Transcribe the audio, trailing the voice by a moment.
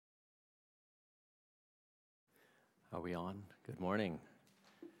Are we on? Good morning.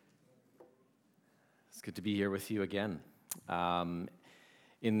 It's good to be here with you again.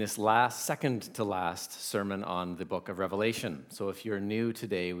 In this second to last sermon on the book of Revelation. So if you're new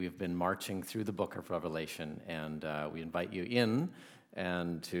today, we've been marching through the book of Revelation, and we invite you in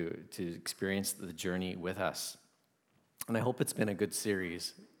and to experience the journey with us. And I hope it's been a good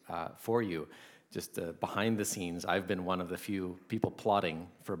series for you. Just behind the scenes, I've been one of the few people plotting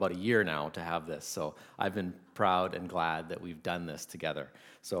for about a year now to have this. So I've been proud and glad that we've done this together.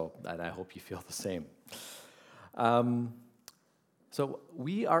 And I hope you feel the same. So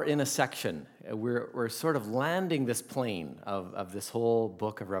we are in a section. We're sort of landing this plane of this whole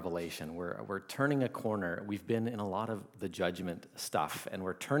book of Revelation. We're turning a corner. We've been in a lot of the judgment stuff, and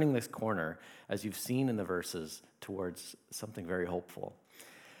we're turning this corner, as you've seen in the verses, towards something very hopeful.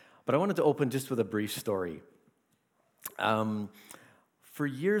 But I wanted to open just with a brief story. For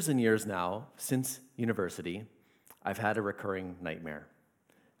years and years now, since university, I've had a recurring nightmare.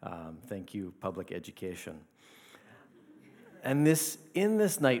 Thank you, public education. And in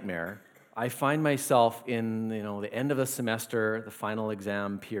this nightmare, I find myself in the end of the semester, the final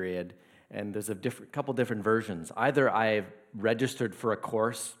exam period, and there's a couple different versions. Either I've registered for a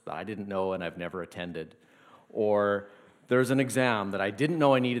course that I didn't know and I've never attended, or there's an exam that I didn't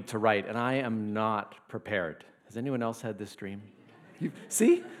know I needed to write, and I am not prepared. Has anyone else had this dream?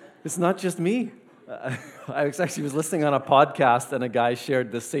 See? It's not just me. I actually was listening on a podcast, and a guy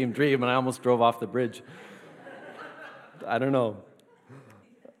shared the same dream, and I almost drove off the bridge. I don't know.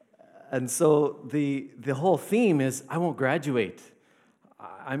 And so the whole theme is, I won't graduate.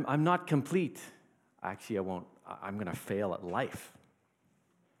 I'm not complete. Actually, I won't. I'm going to fail at life.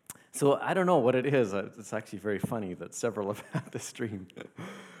 So I don't know what it is. It's actually very funny that several have had this dream.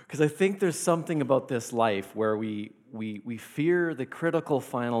 Because I think there's something about this life where we fear the critical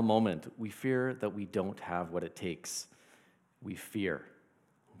final moment. We fear that we don't have what it takes. We fear,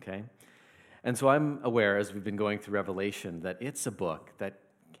 okay? And so I'm aware, as we've been going through Revelation, that it's a book that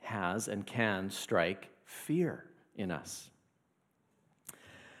has and can strike fear in us.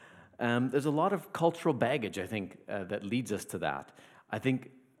 There's a lot of cultural baggage, I think, that leads us to that. I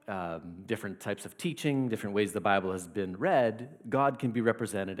think different types of teaching, different ways the Bible has been read, God can be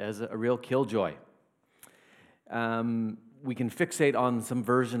represented as a real killjoy. We can fixate on some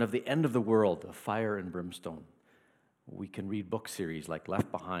version of the end of the world, of fire and brimstone. We can read book series like Left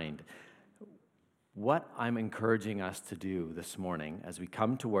Behind. What I'm encouraging us to do this morning as we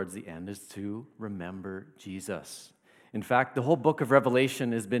come towards the end is to remember Jesus. In fact, the whole book of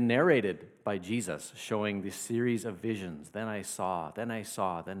Revelation has been narrated by Jesus, showing this series of visions. Then I saw,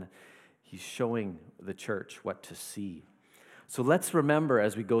 then he's showing the church what to see. So let's remember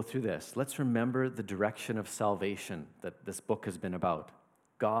as we go through this, let's remember the direction of salvation that this book has been about.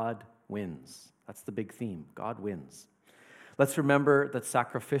 God wins. That's the big theme. God wins. Let's remember that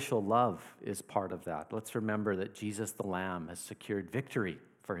sacrificial love is part of that. Let's remember that Jesus the Lamb has secured victory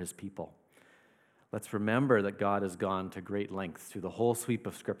for his people. Let's remember that God has gone to great lengths through the whole sweep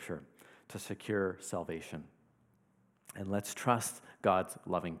of Scripture to secure salvation. And let's trust God's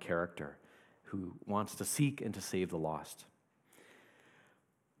loving character, who wants to seek and to save the lost.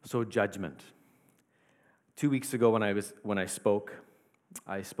 So judgment. 2 weeks ago when I spoke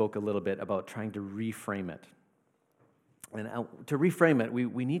a little bit about trying to reframe it. And to reframe it,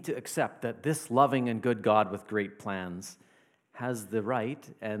 we need to accept that this loving and good God with great plans has the right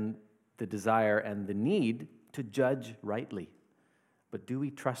and the desire and the need to judge rightly. But do we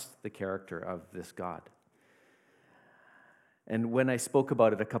trust the character of this God? And when I spoke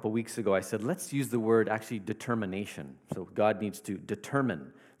about it a couple weeks ago, I said, let's use the word actually determination. So God needs to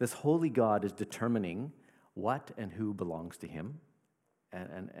determine. This holy God is determining what and who belongs to him.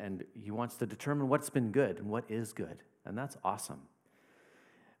 And he wants to determine what's been good and what is good. And that's awesome.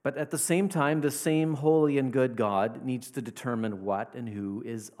 But at the same time, the same holy and good God needs to determine what and who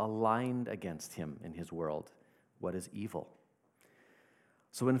is aligned against him in his world, what is evil.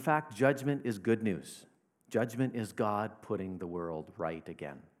 So in fact, judgment is good news. Judgment is God putting the world right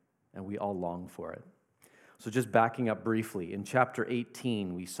again, and we all long for it. So just backing up briefly, in chapter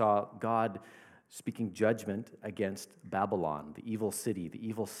 18, we saw God speaking judgment against Babylon, the evil city, the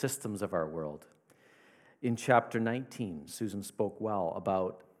evil systems of our world. In chapter 19, Susan spoke well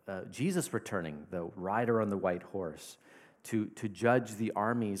about Jesus returning, the rider on the white horse, to judge the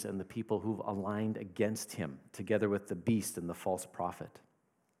armies and the people who've aligned against him, together with the beast and the false prophet.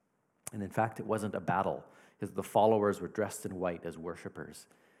 And in fact, it wasn't a battle. The followers were dressed in white as worshipers,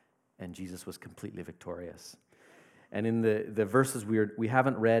 and Jesus was completely victorious. And in the verses we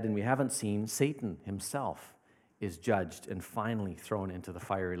haven't read and we haven't seen, Satan himself is judged and finally thrown into the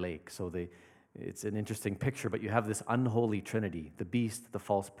fiery lake. So It's an interesting picture, but you have this unholy trinity, the beast, the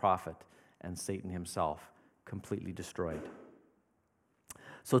false prophet, and Satan himself, completely destroyed.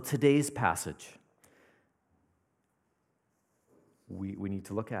 So today's passage, we need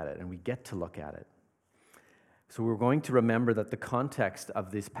to look at it, and we get to look at it. So we're going to remember that the context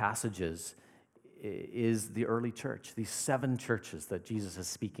of these passages is the early church, these 7 churches that Jesus is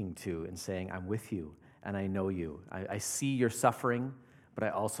speaking to and saying, I'm with you and I know you. I see your suffering, but I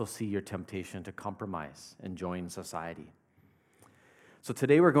also see your temptation to compromise and join society. So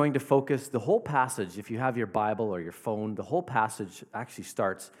today we're going to focus the whole passage. If you have your Bible or your phone, the whole passage actually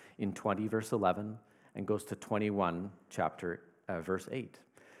starts in 20 verse 11 and goes to 21 verse 8.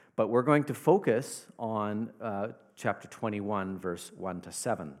 But we're going to focus on chapter 21 verse 1 to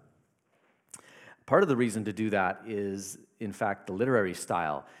 7. Part of the reason to do that is, in fact, the literary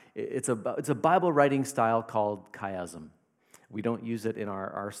style. It's a Bible writing style called chiasm. We don't use it in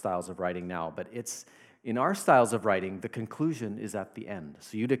our styles of writing now, but in our styles of writing, the conclusion is at the end.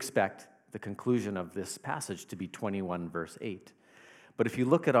 So you'd expect the conclusion of this passage to be 21 verse 8. But if you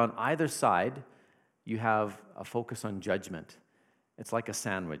look at on either side, you have a focus on judgment. It's like a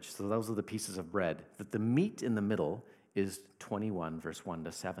sandwich. So those are the pieces of bread. That the meat in the middle is 21 verse 1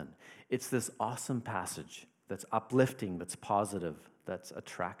 to 7. It's this awesome passage that's uplifting, that's positive, that's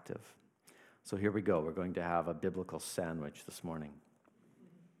attractive. So here we go. We're going to have a biblical sandwich this morning.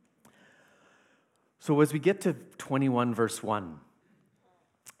 So as we get to 21 verse 1,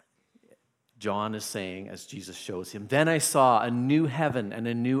 John is saying, as Jesus shows him, "Then I saw a new heaven and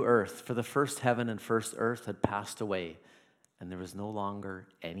a new earth, for the first heaven and first earth had passed away, and there was no longer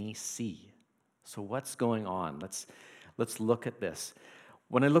any sea." So what's going on? Let's look at this.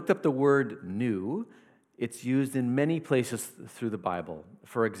 When I looked up the word new, it's used in many places through the Bible.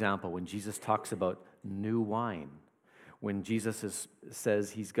 For example, when Jesus talks about new wine, when Jesus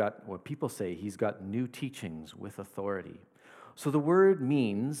says people say he's got new teachings with authority. So the word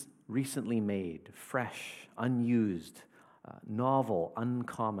means recently made, fresh, unused, novel,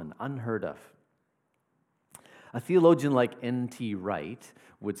 uncommon, unheard of. A theologian like N.T. Wright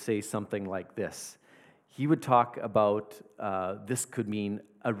would say something like this. He would talk about this could mean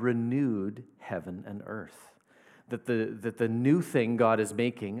a renewed heaven and earth. That the new thing God is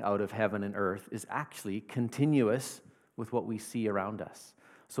making out of heaven and earth is actually continuous with what we see around us.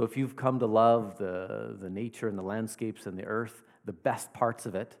 So if you've come to love the nature and the landscapes and the earth, the best parts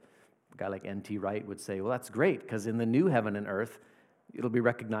of it, a guy like N.T. Wright would say, well, that's great, because in the new heaven and earth, it'll be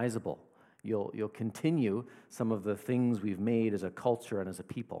recognizable. You'll continue some of the things we've made as a culture and as a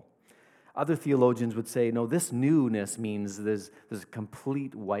people. Other theologians would say, no, this newness means there's a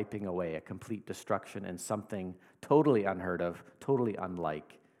complete wiping away, a complete destruction, and something totally unheard of, totally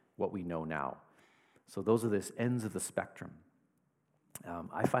unlike what we know now. So those are the ends of the spectrum.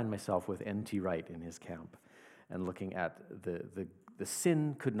 I find myself with N.T. Wright in his camp and looking at the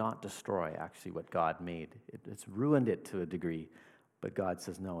sin could not destroy actually what God made. It's ruined it to a degree, but God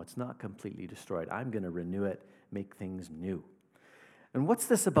says, no, it's not completely destroyed. I'm going to renew it, make things new. And what's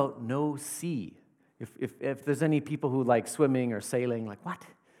this about no sea? If there's any people who like swimming or sailing, like, what?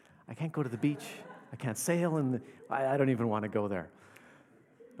 I can't go to the beach. I can't sail, and I don't even want to go there.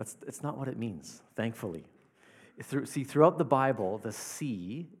 It's not what it means, thankfully. Throughout the Bible, the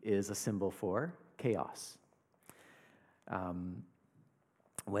sea is a symbol for chaos.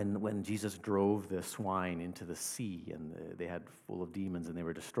 When Jesus drove the swine into the sea, and they had full of demons and they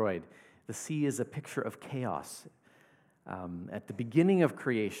were destroyed, the sea is a picture of chaos. At the beginning of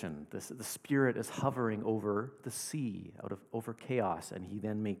creation, the Spirit is hovering over the sea, over chaos, and he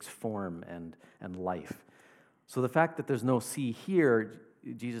then makes form and life. So the fact that there's no sea here,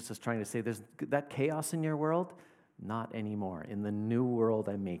 Jesus is trying to say, there's that chaos in your world? Not anymore. In the new world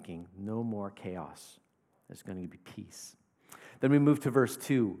I'm making, no more chaos. There's going to be peace. Then we move to verse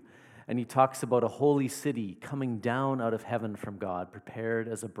 2, and he talks about a holy city coming down out of heaven from God, prepared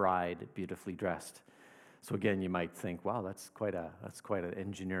as a bride, beautifully dressed. So again, you might think, wow, that's quite an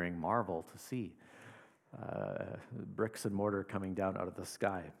engineering marvel to see. Bricks and mortar coming down out of the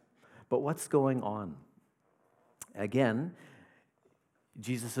sky. But what's going on? Again,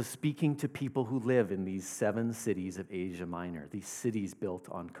 Jesus is speaking to people who live in these 7 cities of Asia Minor, these cities built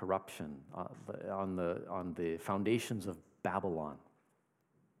on corruption, on the foundations of Babylon.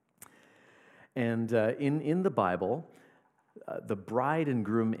 And in the Bible, the bride and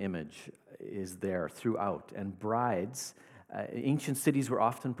groom image is there throughout. And brides, ancient cities were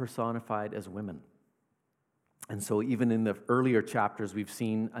often personified as women. And so even in the earlier chapters, we've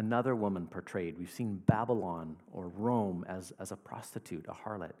seen another woman portrayed. We've seen Babylon or Rome as a prostitute, a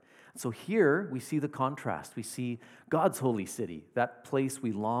harlot. So here we see the contrast. We see God's holy city, that place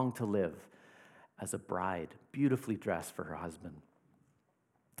we long to live, as a bride, beautifully dressed for her husband.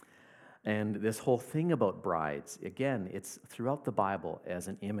 And this whole thing about brides, again, it's throughout the Bible as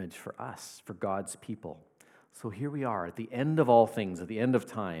an image for us, for God's people. So here we are at the end of all things, at the end of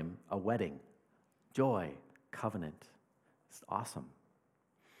time, a wedding, joy, covenant. It's awesome.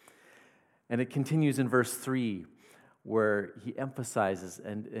 And it continues in verse 3, where he emphasizes,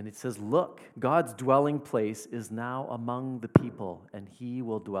 and it says, look, God's dwelling place is now among the people, and he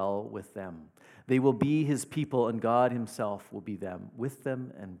will dwell with them. They will be his people, and God himself will be with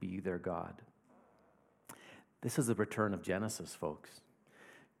them and be their God. This is the return of Genesis, folks.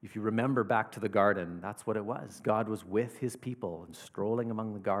 If you remember back to the garden, that's what it was. God was with his people and strolling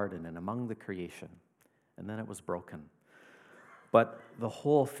among the garden and among the creation, and then it was broken. But the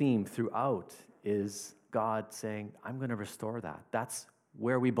whole theme throughout is God saying, I'm going to restore that. That's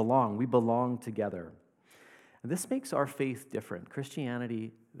where we belong. We belong together. And this makes our faith different.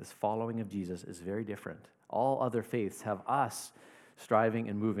 Christianity, this following of Jesus, is very different. All other faiths have us striving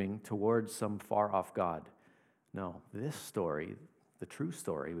and moving towards some far-off God. No, this story, the true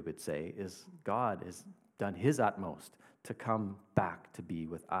story, we would say, is God has done his utmost to come back to be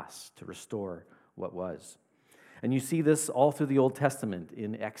with us, to restore what was. And you see this all through the Old Testament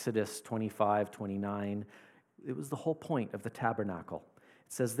in Exodus 25, 29. It was the whole point of the tabernacle.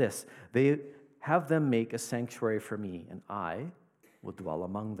 It says this, they have them make a sanctuary for me, and I will dwell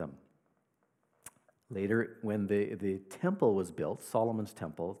among them. Later, when the temple was built, Solomon's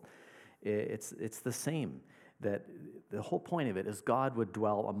temple, it's the same. That the whole point of it is God would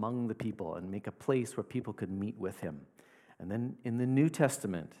dwell among the people and make a place where people could meet with him. And then in the New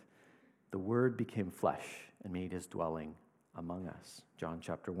Testament, the Word became flesh and made his dwelling among us. John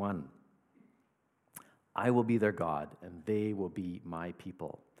chapter 1. I will be their God, and they will be my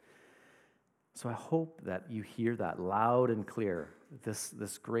people. So I hope that you hear that loud and clear,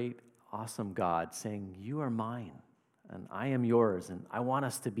 this great, awesome God saying, you are mine, and I am yours, and I want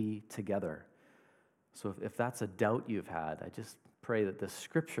us to be together. So if that's a doubt you've had, I just pray that the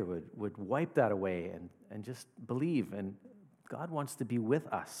Scripture would wipe that away and just believe, and God wants to be with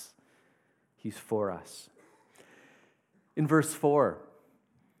us. He's for us. In verse 4,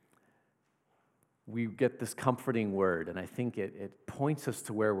 we get this comforting word, and I think it points us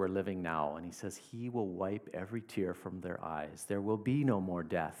to where we're living now. And he says, he will wipe every tear from their eyes. There will be no more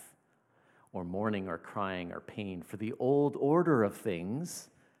death, or mourning, or crying, or pain, for the old order of things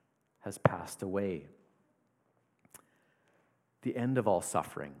has passed away. The end of all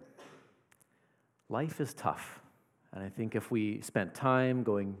suffering. Life is tough, and I think if we spent time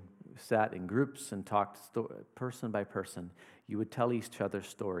sat in groups and talked person by person, you would tell each other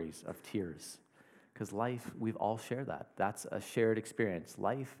stories of tears. Because life, we've all shared that. That's a shared experience.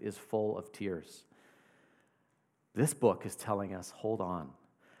 Life is full of tears. This book is telling us, hold on.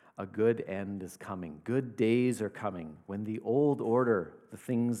 A good end is coming. Good days are coming when the old order, the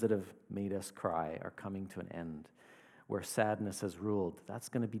things that have made us cry, are coming to an end. Where sadness has ruled, that's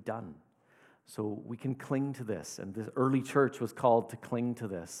going to be done. So we can cling to this, and the early church was called to cling to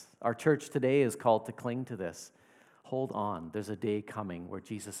this. Our church today is called to cling to this. Hold on, there's a day coming where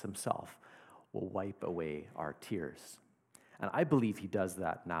Jesus himself will wipe away our tears. And I believe he does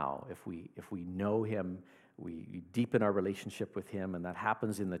that now. If we know him, we deepen our relationship with him, and that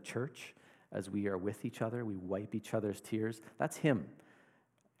happens in the church as we are with each other. We wipe each other's tears. That's him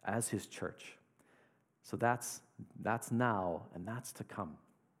as his church. So that's now, and that's to come.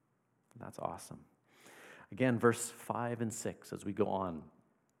 That's awesome. Again, verse 5 and 6, as we go on,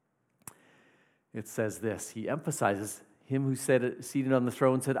 it says this. He emphasizes, him who seated on the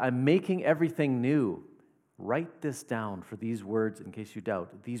throne said, I'm making everything new. Write this down, for these words, in case you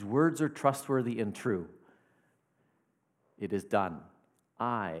doubt. These words are trustworthy and true. It is done.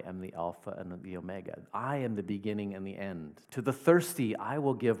 I am the Alpha and the Omega. I am the beginning and the end. To the thirsty, I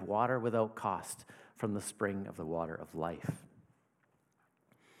will give water without cost from the spring of the water of life.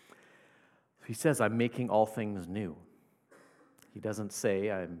 He says, I'm making all things new. He doesn't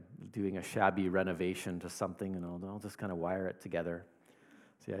say, I'm doing a shabby renovation to something and I'll just kind of wire it together.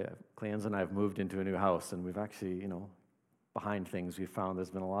 See, Clans and I have moved into a new house, and we've actually, behind things, we've found there's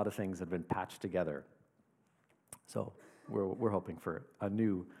been a lot of things that have been patched together. So we're hoping for a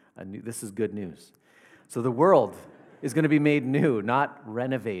new, this is good news. So the world is going to be made new, not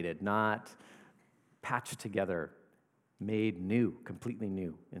renovated, not patched together, made new, completely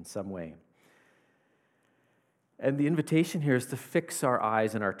new in some way. And the invitation here is to fix our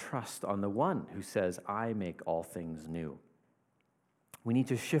eyes and our trust on the one who says, I make all things new. We need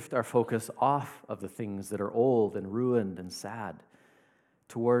to shift our focus off of the things that are old and ruined and sad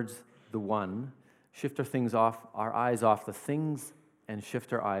towards the one, shift our eyes off the things and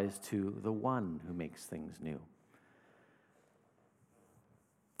shift our eyes to the one who makes things new.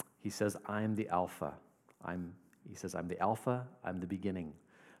 He says, I'm the Alpha. I'm the Alpha, I'm the beginning.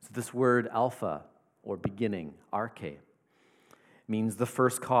 So this word Alpha, or beginning, arche, means the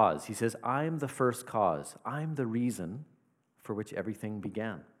first cause. He says, I'm the first cause. I'm the reason for which everything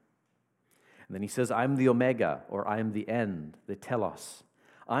began. And then he says, I'm the Omega, or I'm the end, the telos.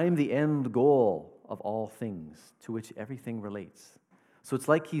 I'm the end goal of all things to which everything relates. So it's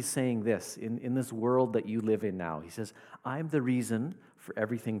like he's saying this, in this world that you live in now. He says, I'm the reason for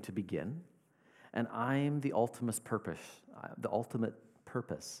everything to begin, and I'm the ultimate purpose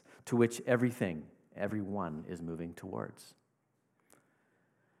to which everyone is moving towards.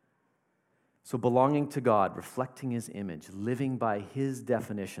 So belonging to God, reflecting his image, living by his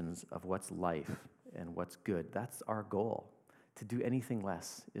definitions of what's life and what's good, that's our goal. To do anything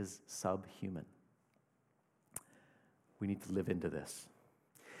less is subhuman. We need to live into this.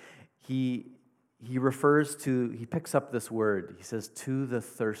 He picks up this word. He says, to the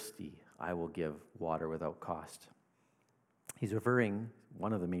thirsty I will give water without cost. He's referring,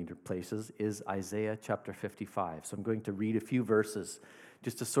 one of the major places is Isaiah chapter 55. So I'm going to read a few verses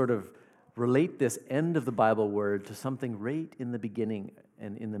just to sort of relate this end of the Bible word to something right in the beginning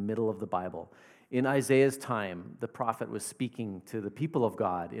and in the middle of the Bible. In Isaiah's time, the prophet was speaking to the people of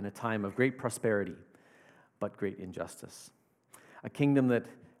God in a time of great prosperity, but great injustice. A kingdom that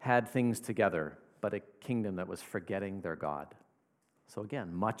had things together, but a kingdom that was forgetting their God. So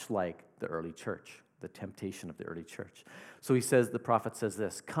again, much like the early church, the temptation of the early church. So the prophet says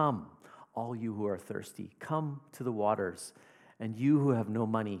this, come, all you who are thirsty, come to the waters. And you who have no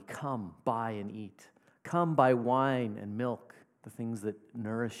money, come, buy and eat. Come, buy wine and milk, the things that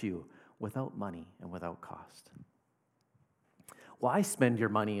nourish you, without money and without cost. Why spend your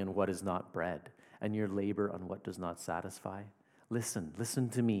money on what is not bread, and your labor on what does not satisfy? Listen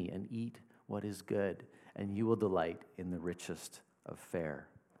to me, and eat what is good, and you will delight in the richest of fare.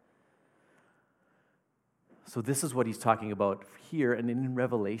 So this is what he's talking about here, and in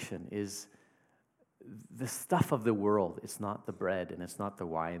Revelation is the stuff of the world. It's not the bread and it's not the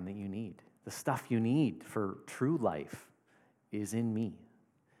wine that you need. The stuff you need for true life is in me.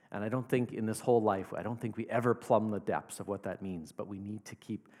 And I don't think in this whole life, I don't think we ever plumb the depths of what that means, but we need to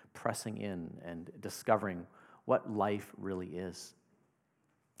keep pressing in and discovering what life really is,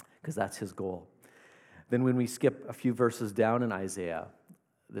 because that's his goal. Then when we skip a few verses down in Isaiah,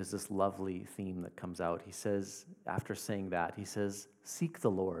 there's this lovely theme that comes out. He says, after saying that, he says, seek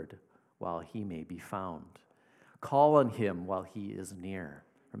the Lord while he may be found. Call on him while he is near.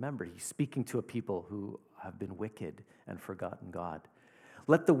 Remember, he's speaking to a people who have been wicked and forgotten God.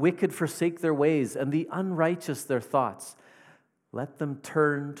 Let the wicked forsake their ways and the unrighteous their thoughts. Let them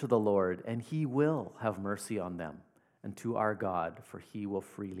turn to the Lord, and he will have mercy on them, and to our God, for he will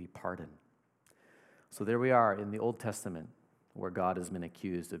freely pardon. So there we are in the Old Testament, where God has been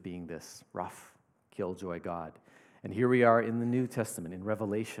accused of being this rough, killjoy God. And here we are in the New Testament, in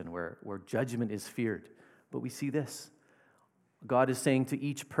Revelation, where judgment is feared. But we see this. God is saying to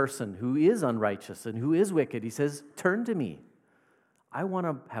each person who is unrighteous and who is wicked, he says, turn to me. I want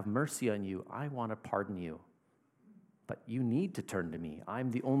to have mercy on you. I want to pardon you. But you need to turn to me. I'm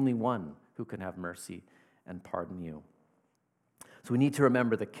the only one who can have mercy and pardon you. So we need to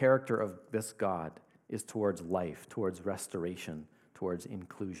remember the character of this God is towards life, towards restoration, towards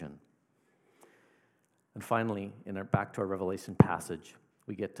inclusion. And finally, back to our Revelation passage,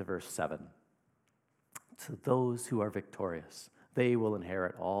 we get to verse 7. To those who are victorious, they will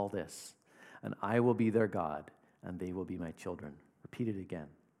inherit all this, and I will be their God, and they will be my children. Repeat it again.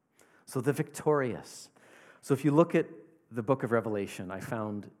 So the victorious. So if you look at the book of Revelation, I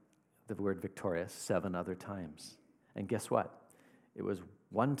found the word victorious 7 other times. And guess what? It was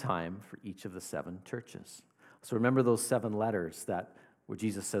one time for each of the 7 churches. So remember those 7 letters where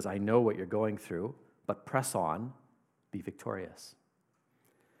Jesus says, I know what you're going through, but press on, be victorious.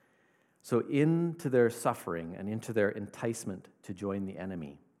 So into their suffering and into their enticement to join the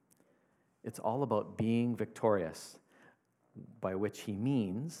enemy, it's all about being victorious, by which he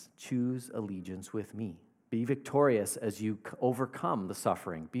means choose allegiance with me. Be victorious as you overcome the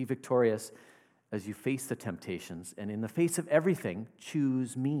suffering. Be victorious as you face the temptations. And in the face of everything,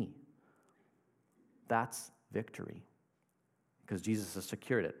 choose me. That's victory, because Jesus has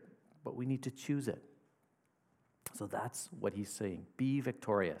secured it. But we need to choose it. So that's what he's saying. Be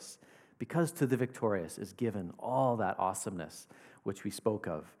victorious, because to the victorious is given all that awesomeness which we spoke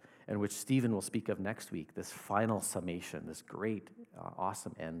of, and which Stephen will speak of next week, this final summation, this great,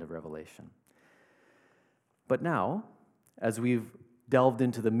 awesome end of Revelation. But now, as we've delved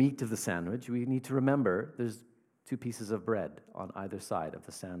into the meat of the sandwich, we need to remember there's 2 pieces of bread on either side of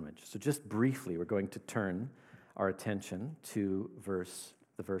the sandwich. So just briefly, we're going to turn our attention to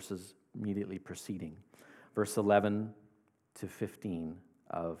the verses immediately preceding, verse 11 to 15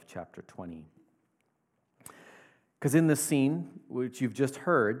 of chapter 20. Because in this scene, which you've just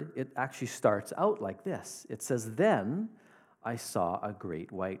heard, it actually starts out like this. It says, "Then I saw a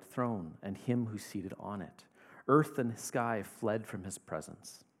great white throne, and him who seated on it. Earth and sky fled from his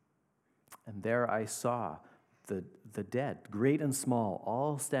presence. And there I saw the dead, great and small,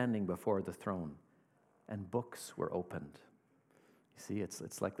 all standing before the throne, and books were opened." You see,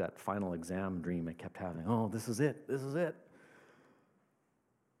 it's like that final exam dream I kept having. Oh, this is it, this is it.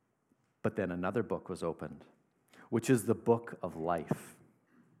 But then another book was opened, which is the book of life.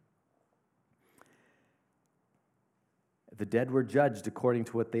 The dead were judged according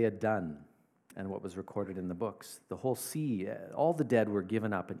to what they had done and what was recorded in the books. The whole sea, all the dead were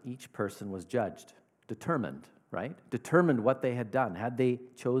given up, and each person was judged, determined, right? Determined what they had done. Had they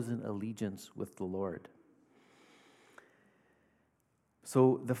chosen allegiance with the Lord?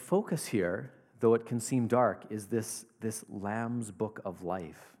 So the focus here, though it can seem dark, is this Lamb's book of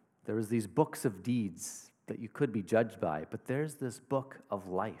life. There is these books of deeds that you could be judged by, but there's this book of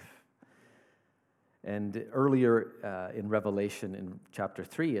life. And earlier in Revelation, in chapter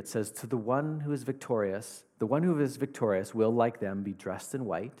 3, it says, "To the one who is victorious, the one who is victorious will, like them, be dressed in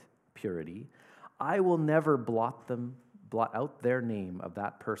white, purity. I will never blot out their name of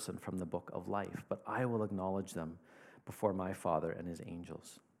that person from the book of life, but I will acknowledge them before my Father and his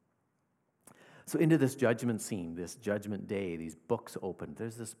angels." So into this judgment scene, this judgment day, these books opened.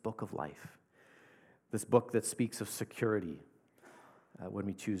 There's this book of life, this book that speaks of security when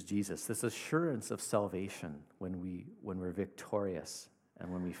we choose Jesus, this assurance of salvation when we're victorious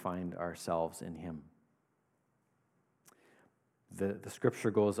and when we find ourselves in him. The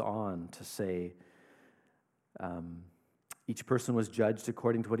scripture goes on to say, each person was judged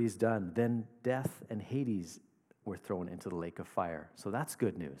according to what he's done. Then death and Hades were thrown into the lake of fire. So that's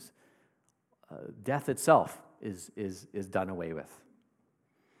good news. Death itself is done away with.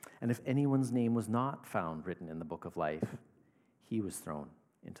 And if anyone's name was not found written in the book of life, he was thrown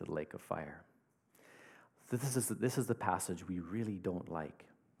into the lake of fire. This is the passage we really don't like.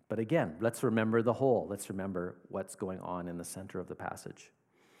 But again, let's remember the whole. Let's remember what's going on in the center of the passage.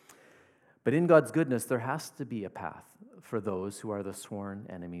 But in God's goodness, there has to be a path for those who are the sworn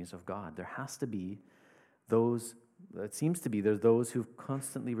enemies of God. There has to be those, it seems to be, there's those who've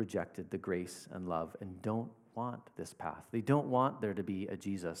constantly rejected the grace and love and don't want this path. They don't want there to be a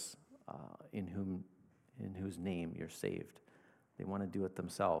Jesus in whose name you're saved. They want to do it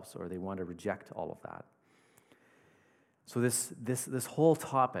themselves, or they want to reject all of that. So this whole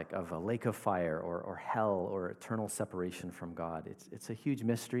topic of a lake of fire or hell or eternal separation from God, it's a huge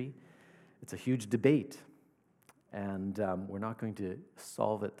mystery. It's a huge debate, and we're not going to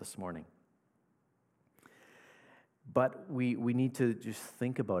solve it this morning. But we need to just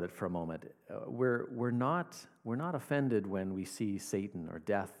think about it for a moment. We're not offended when we see Satan or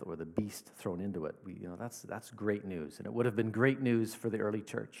death or the beast thrown into it. That's great news, and it would have been great news for the early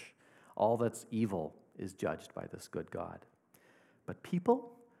church. All that's evil is judged by this good God. But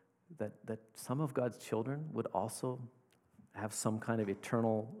people, that some of God's children would also have some kind of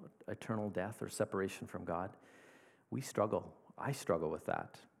eternal death or separation from God, we struggle. I struggle with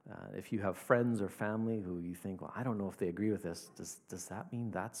that. If you have friends or family who you think, well, I don't know if they agree with this, does that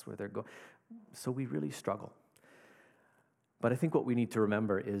mean that's where they're going? So we really struggle. But I think what we need to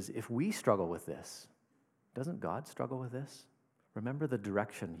remember is if we struggle with this, doesn't God struggle with this? Remember the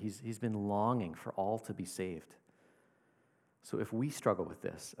direction. He's been longing for all to be saved. So if we struggle with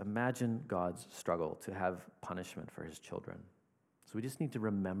this, imagine God's struggle to have punishment for his children. So we just need to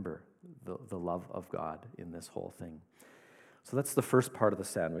remember the love of God in this whole thing. So that's the first part of the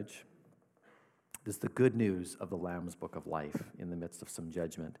sandwich. This is the good news of the Lamb's book of life in the midst of some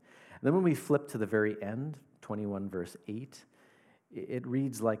judgment. And then when we flip to the very end, 21 verse 8, it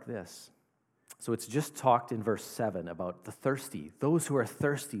reads like this. So it's just talked in verse 7 about the thirsty. Those who are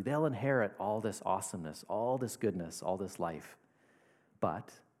thirsty, they'll inherit all this awesomeness, all this goodness, all this life.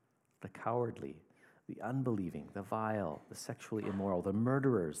 But the cowardly, the unbelieving, the vile, the sexually immoral, the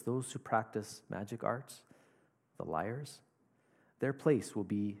murderers, those who practice magic arts, the liars, their place will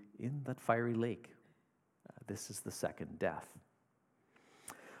be in that fiery lake. This is the second death.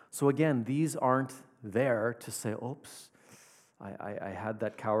 So again, these aren't there to say, oops, I had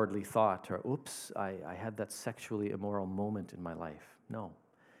that cowardly thought, or oops, I had that sexually immoral moment in my life. No.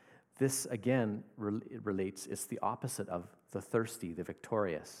 This, again, it's the opposite of the thirsty, the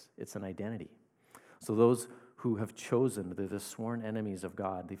victorious. It's an identity. So those who have chosen, they're the sworn enemies of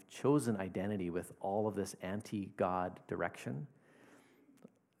God, they've chosen identity with all of this anti-God direction.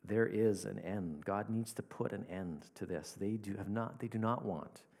 There is an end. God needs to put an end to this. They do not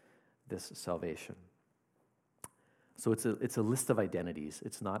want this salvation. So it's a list of identities.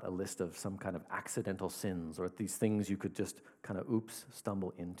 It's not a list of some kind of accidental sins or these things you could just kind of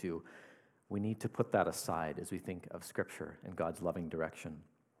stumble into. We need to put that aside as we think of Scripture and God's loving direction.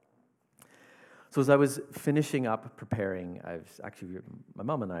 So as I was finishing up preparing, my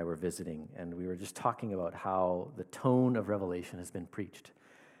mom and I were visiting, and we were just talking about how the tone of Revelation has been preached.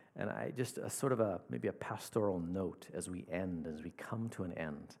 And I just maybe a pastoral note as we come to an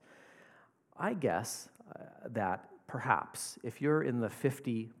end. I guess that perhaps if you're in the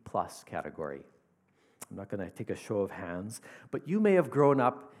 50-plus category, I'm not going to take a show of hands, but you may have grown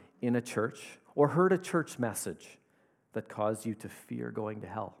up in a church or heard a church message that caused you to fear going to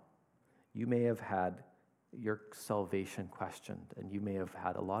hell. You may have had your salvation questioned, and you may have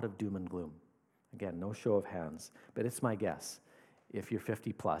had a lot of doom and gloom. Again, no show of hands, but it's my guess. If you're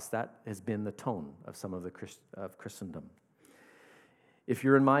 50 plus, that has been the tone of some of of Christendom. If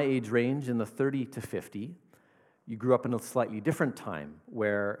you're in my age range, in the 30 to 50, you grew up in a slightly different time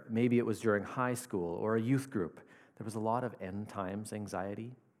where maybe it was during high school or a youth group. There was a lot of end times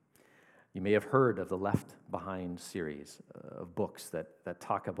anxiety. You may have heard of the Left Behind series of books that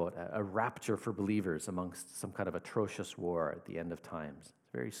talk about a rapture for believers amongst some kind of atrocious war at the end of times.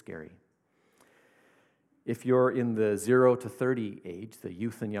 It's very scary. If you're in the 0 to 30 age, the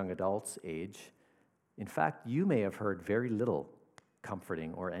youth and young adults age, in fact, you may have heard very little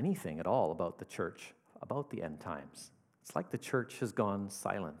comforting or anything at all about the church, about the end times. It's like the church has gone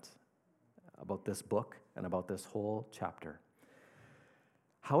silent about this book and about this whole chapter.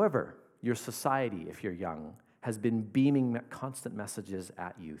 However, your society, if you're young, has been beaming constant messages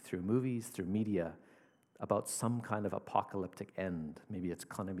at you through movies, through media, about some kind of apocalyptic end. Maybe it's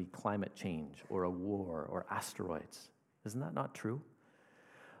going to be climate change or a war or asteroids. Isn't that not true?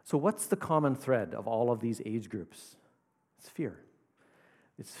 So what's the common thread of all of these age groups? It's fear.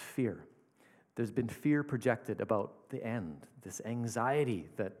 It's fear. There's been fear projected about the end, this anxiety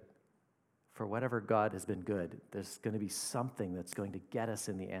that for whatever God has been good, there's going to be something that's going to get us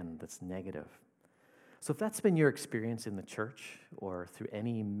in the end that's negative. So if that's been your experience in the church or through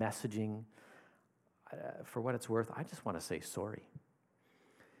any messaging, for what it's worth, I just want to say sorry.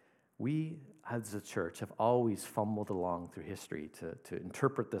 We, as a church, have always fumbled along through history to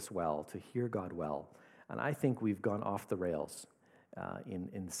interpret this well, to hear God well. And I think we've gone off the rails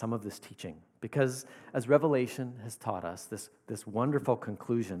in some of this teaching. Because as Revelation has taught us, this wonderful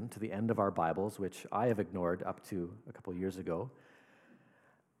conclusion to the end of our Bibles, which I have ignored up to a couple years ago,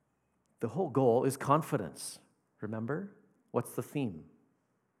 the whole goal is confidence. Remember? What's the theme?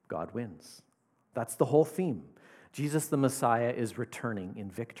 God wins. That's the whole theme. Jesus the Messiah is returning in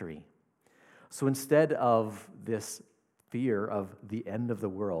victory. So instead of this fear of the end of the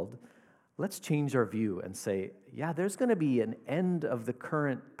world, let's change our view and say, yeah, there's going to be an end of the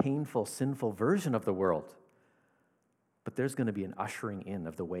current painful, sinful version of the world. But there's going to be an ushering in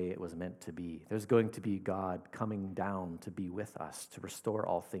of the way it was meant to be. There's going to be God coming down to be with us, to restore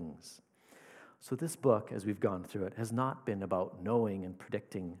all things. So this book, as we've gone through it, has not been about knowing and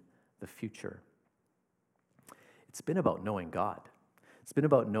predicting the future. It's been about knowing God. It's been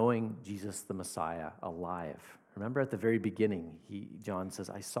about knowing Jesus the Messiah alive. Remember at the very beginning, John says,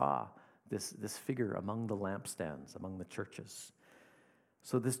 I saw this figure among the lampstands, among the churches.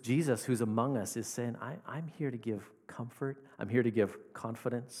 So this Jesus who's among us is saying, I'm here to give comfort. I'm here to give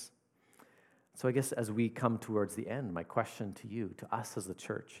confidence. So I guess as we come towards the end, my question to you, to us as the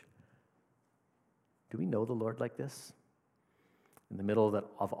church, do we know the Lord like this? In the middle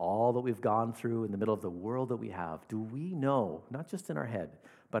of all that we've gone through, in the middle of the world that we have, do we know, not just in our head,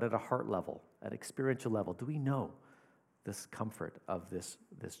 but at a heart level, at experiential level, do we know this comfort of this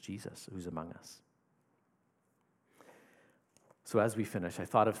Jesus who's among us? So as we finish, I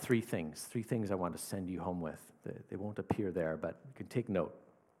thought of three things I want to send you home with. They won't appear there, but you can take note.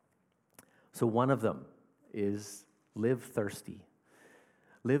 So one of them is live thirsty.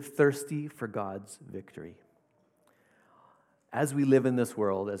 Live thirsty for God's victory. As we live in this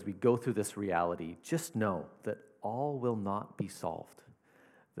world, as we go through this reality, just know that all will not be solved.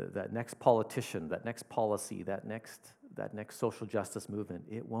 That next politician, that next policy, that next social justice movement,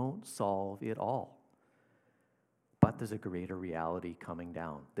 it won't solve it all. But there's a greater reality coming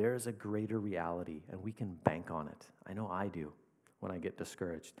down. There's a greater reality, and we can bank on it. I know I do when I get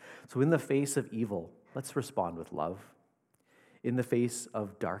discouraged. So in the face of evil, let's respond with love. In the face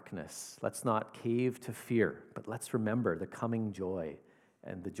of darkness, let's not cave to fear, but let's remember the coming joy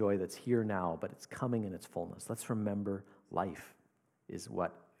and the joy that's here now, but it's coming in its fullness. Let's remember life is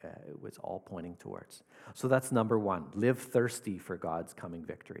what it was all pointing towards. So that's number one. Live thirsty for God's coming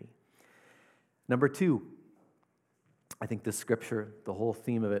victory. Number two, I think this scripture, the whole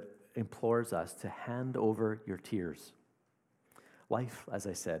theme of it, implores us to hand over your tears. Life, as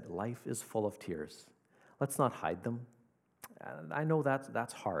I said, life is full of tears. Let's not hide them. And I know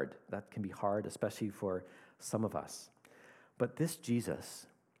that's hard. That can be hard, especially for some of us. But this Jesus,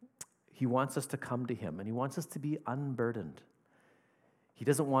 he wants us to come to him, and he wants us to be unburdened. He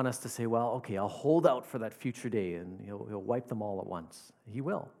doesn't want us to say, well, okay, I'll hold out for that future day, and he'll wipe them all at once. He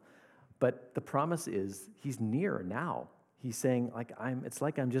will. But the promise is he's near now. He's saying, it's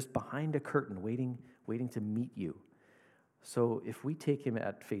like I'm just behind a curtain waiting to meet you. So if we take him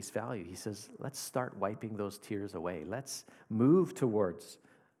at face value, he says, let's start wiping those tears away. Let's move towards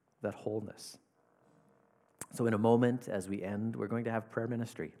that wholeness. So in a moment, as we end, we're going to have prayer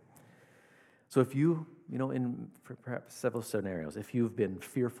ministry. So if in perhaps several scenarios, if you've been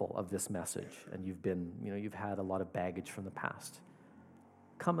fearful of this message and you've had a lot of baggage from the past,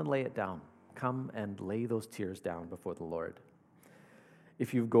 come and lay it down. Come and lay those tears down before the Lord.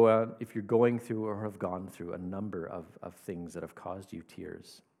 If you're going through or have gone through a number of things that have caused you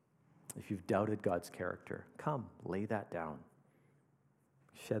tears, if you've doubted God's character, come, lay that down.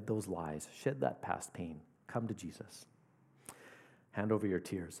 Shed those lies, shed that past pain. Come to Jesus. Hand over your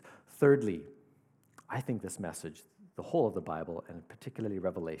tears. Thirdly, I think this message, the whole of the Bible, and particularly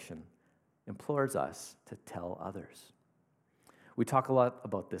Revelation, implores us to tell others. We talk a lot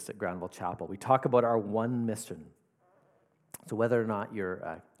about this at Granville Chapel. We talk about our one mission. So whether or not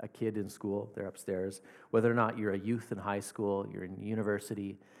you're a kid in school, they're upstairs, whether or not you're a youth in high school, you're in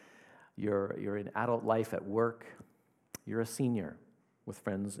university, you're in adult life at work, you're a senior with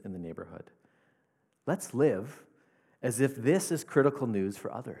friends in the neighborhood. Let's live as if this is critical news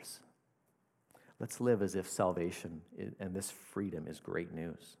for others. Let's live as if salvation and this freedom is great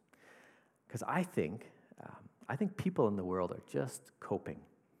news. Because I think people in the world are just coping.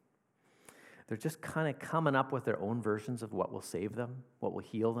 They're just kind of coming up with their own versions of what will save them, what will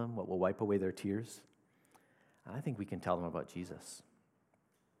heal them, what will wipe away their tears. And I think we can tell them about Jesus.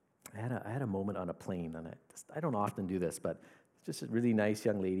 I had a moment on a plane, and I don't often do this, but just a really nice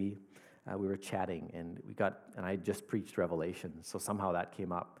young lady. We were chatting, and I had just preached Revelation, so somehow that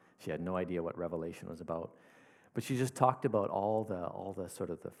came up. She had no idea what Revelation was about. But she just talked about all the sort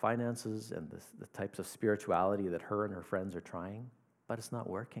of the finances and the types of spirituality that her and her friends are trying, but it's not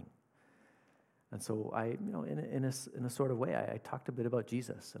working. And so in a sort of way, I talked a bit about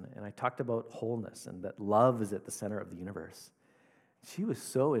Jesus, and I talked about wholeness and that love is at the center of the universe. She was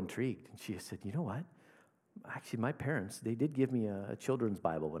so intrigued, and she said, you know what? Actually, my parents, they did give me a children's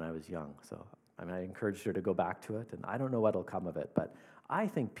Bible when I was young, so I encouraged her to go back to it, and I don't know what'll come of it, but I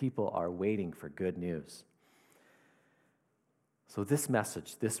think people are waiting for good news. So this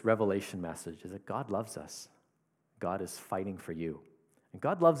message, this Revelation message, is that God loves us. God is fighting for you. And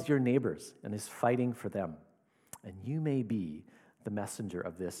God loves your neighbors and is fighting for them. And you may be the messenger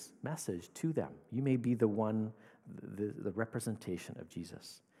of this message to them. You may be the one, the representation of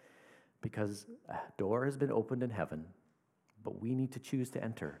Jesus. Because a door has been opened in heaven, but we need to choose to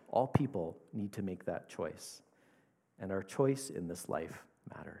enter. All people need to make that choice. And our choice in this life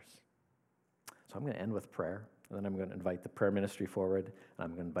matters. So I'm going to end with prayer, and then I'm going to invite the prayer ministry forward, and I'm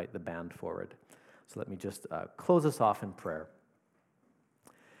going to invite the band forward. So let me just close us off in prayer.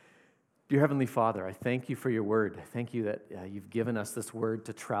 Dear Heavenly Father, I thank you for your word. Thank you that you've given us this word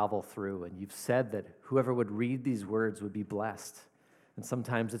to travel through, and you've said that whoever would read these words would be blessed. And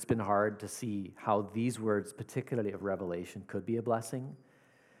sometimes it's been hard to see how these words, particularly of Revelation, could be a blessing.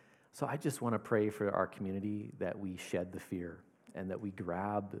 So I just want to pray for our community that we shed the fear and that we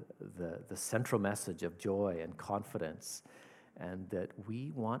grab the central message of joy and confidence, and that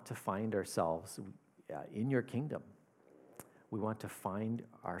we want to find ourselves in your kingdom. We want to find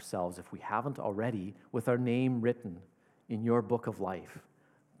ourselves, if we haven't already, with our name written in your book of life.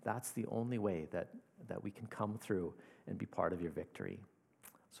 That's the only way that we can come through and be part of your victory.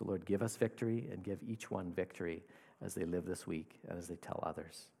 So Lord, give us victory and give each one victory as they live this week and as they tell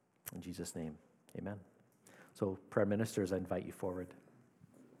others. In Jesus' name, amen. So prayer ministers, I invite you forward.